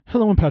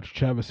Hello, I'm Patrick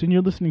Chavis, and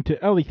you're listening to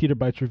LA Theater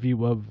Bites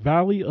review of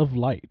Valley of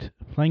Light,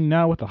 playing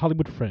now at the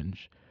Hollywood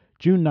Fringe,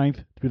 June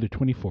 9th through the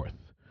 24th,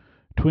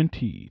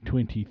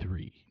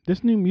 2023.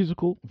 This new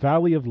musical,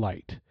 Valley of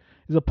Light,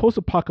 is a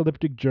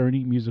post-apocalyptic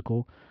journey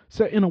musical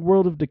set in a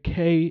world of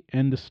decay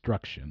and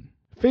destruction.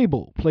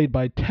 Fable, played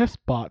by Tess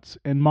Botts,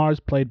 and Mars,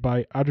 played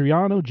by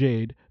Adriano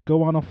Jade,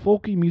 go on a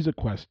folky music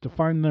quest to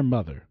find their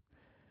mother.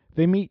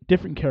 They meet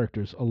different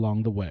characters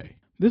along the way.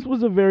 This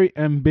was a very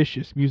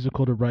ambitious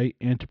musical to write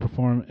and to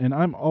perform, and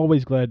I'm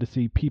always glad to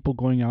see people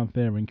going out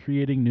there and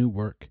creating new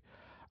work.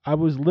 I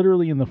was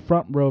literally in the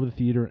front row of the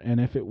theater, and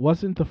if it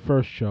wasn't the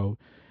first show,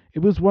 it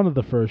was one of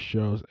the first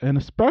shows, and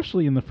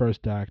especially in the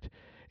first act,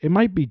 it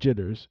might be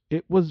jitters.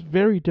 It was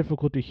very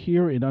difficult to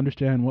hear and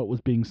understand what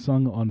was being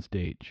sung on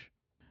stage.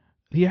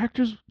 The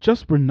actors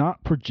just were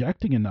not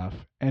projecting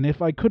enough, and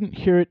if I couldn't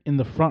hear it in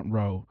the front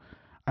row,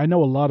 I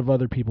know a lot of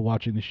other people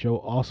watching the show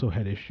also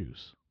had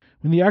issues.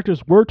 When the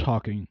actors were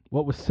talking,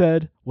 what was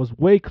said was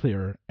way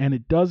clearer, and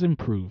it does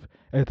improve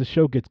as the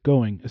show gets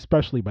going,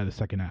 especially by the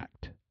second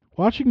act.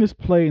 Watching this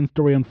play and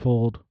story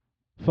unfold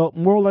felt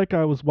more like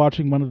I was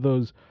watching one of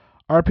those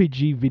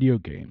RPG video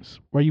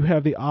games where you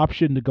have the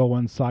option to go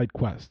on side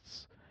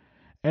quests,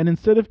 and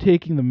instead of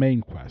taking the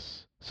main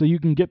quests so you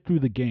can get through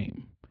the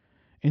game,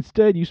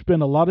 instead you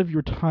spend a lot of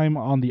your time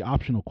on the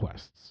optional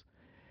quests.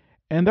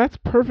 And that's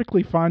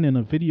perfectly fine in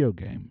a video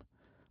game,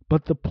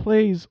 but the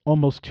play's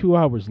almost 2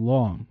 hours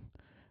long.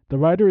 The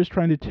writer is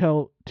trying to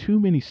tell too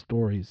many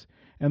stories,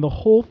 and the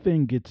whole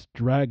thing gets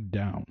dragged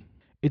down.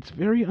 It's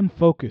very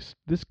unfocused.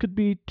 This could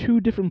be two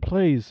different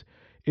plays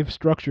if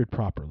structured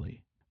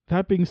properly.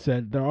 That being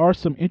said, there are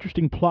some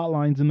interesting plot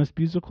lines in this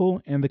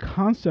musical, and the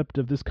concept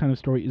of this kind of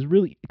story is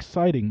really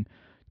exciting,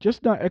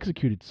 just not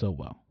executed so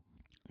well.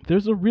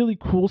 There's a really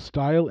cool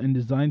style and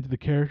design to the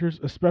characters,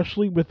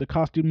 especially with the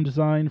costume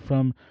design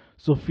from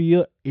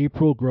Sophia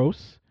April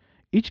Gross.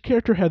 Each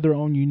character had their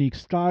own unique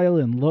style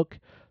and look,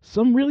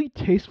 some really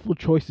tasteful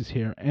choices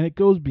here, and it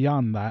goes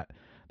beyond that.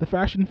 The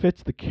fashion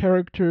fits the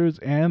characters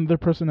and their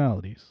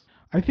personalities.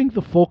 I think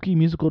the folky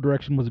musical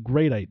direction was a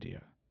great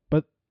idea,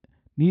 but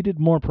needed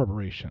more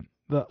preparation.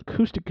 The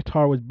acoustic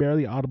guitar was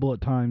barely audible at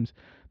times,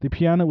 the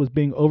piano was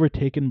being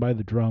overtaken by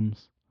the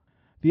drums.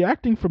 The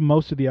acting from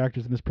most of the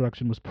actors in this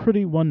production was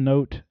pretty one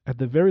note. At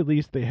the very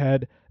least, they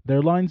had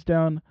their lines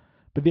down,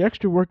 but the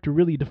extra work to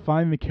really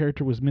define the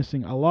character was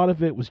missing. A lot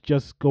of it was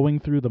just going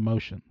through the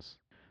motions.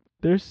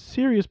 There's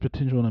serious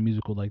potential in a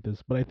musical like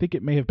this, but I think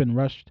it may have been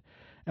rushed,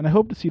 and I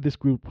hope to see this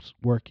group's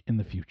work in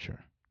the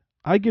future.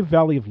 I give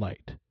Valley of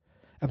Light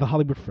at the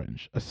Hollywood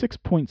Fringe a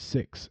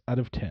 6.6 out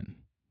of 10.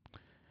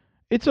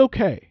 It's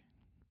okay.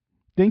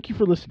 Thank you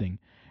for listening,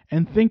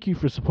 and thank you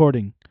for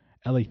supporting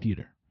LA Theater.